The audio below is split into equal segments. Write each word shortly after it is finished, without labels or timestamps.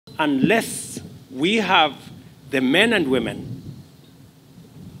unless we have the men and women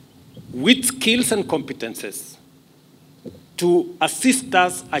with skills and competences to assist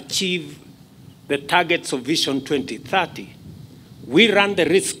us achieve the targets of Vision 2030, we run the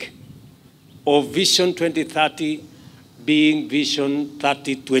risk of Vision 2030 being Vision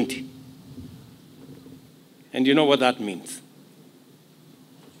 3020. And you know what that means.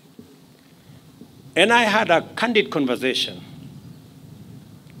 And I had a candid conversation.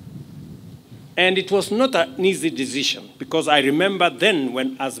 And it was not an easy decision, because I remember then,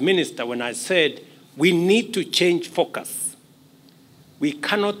 when, as minister, when I said, we need to change focus. We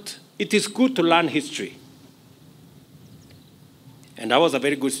cannot, it is good to learn history. And I was a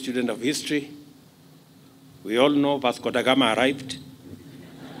very good student of history. We all know Vasco da Gama arrived,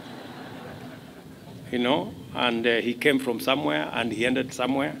 you know, and he came from somewhere and he ended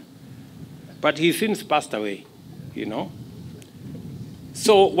somewhere. But he since passed away, you know.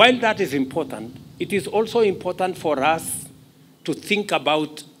 So while that is important, it is also important for us to think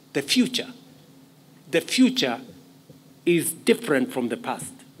about the future. The future is different from the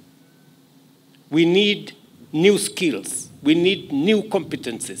past. We need new skills. We need new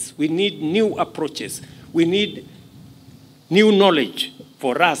competences. We need new approaches. We need new knowledge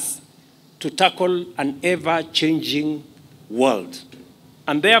for us to tackle an ever-changing world.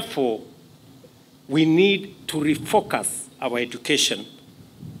 And therefore, we need to refocus our education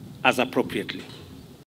as appropriately.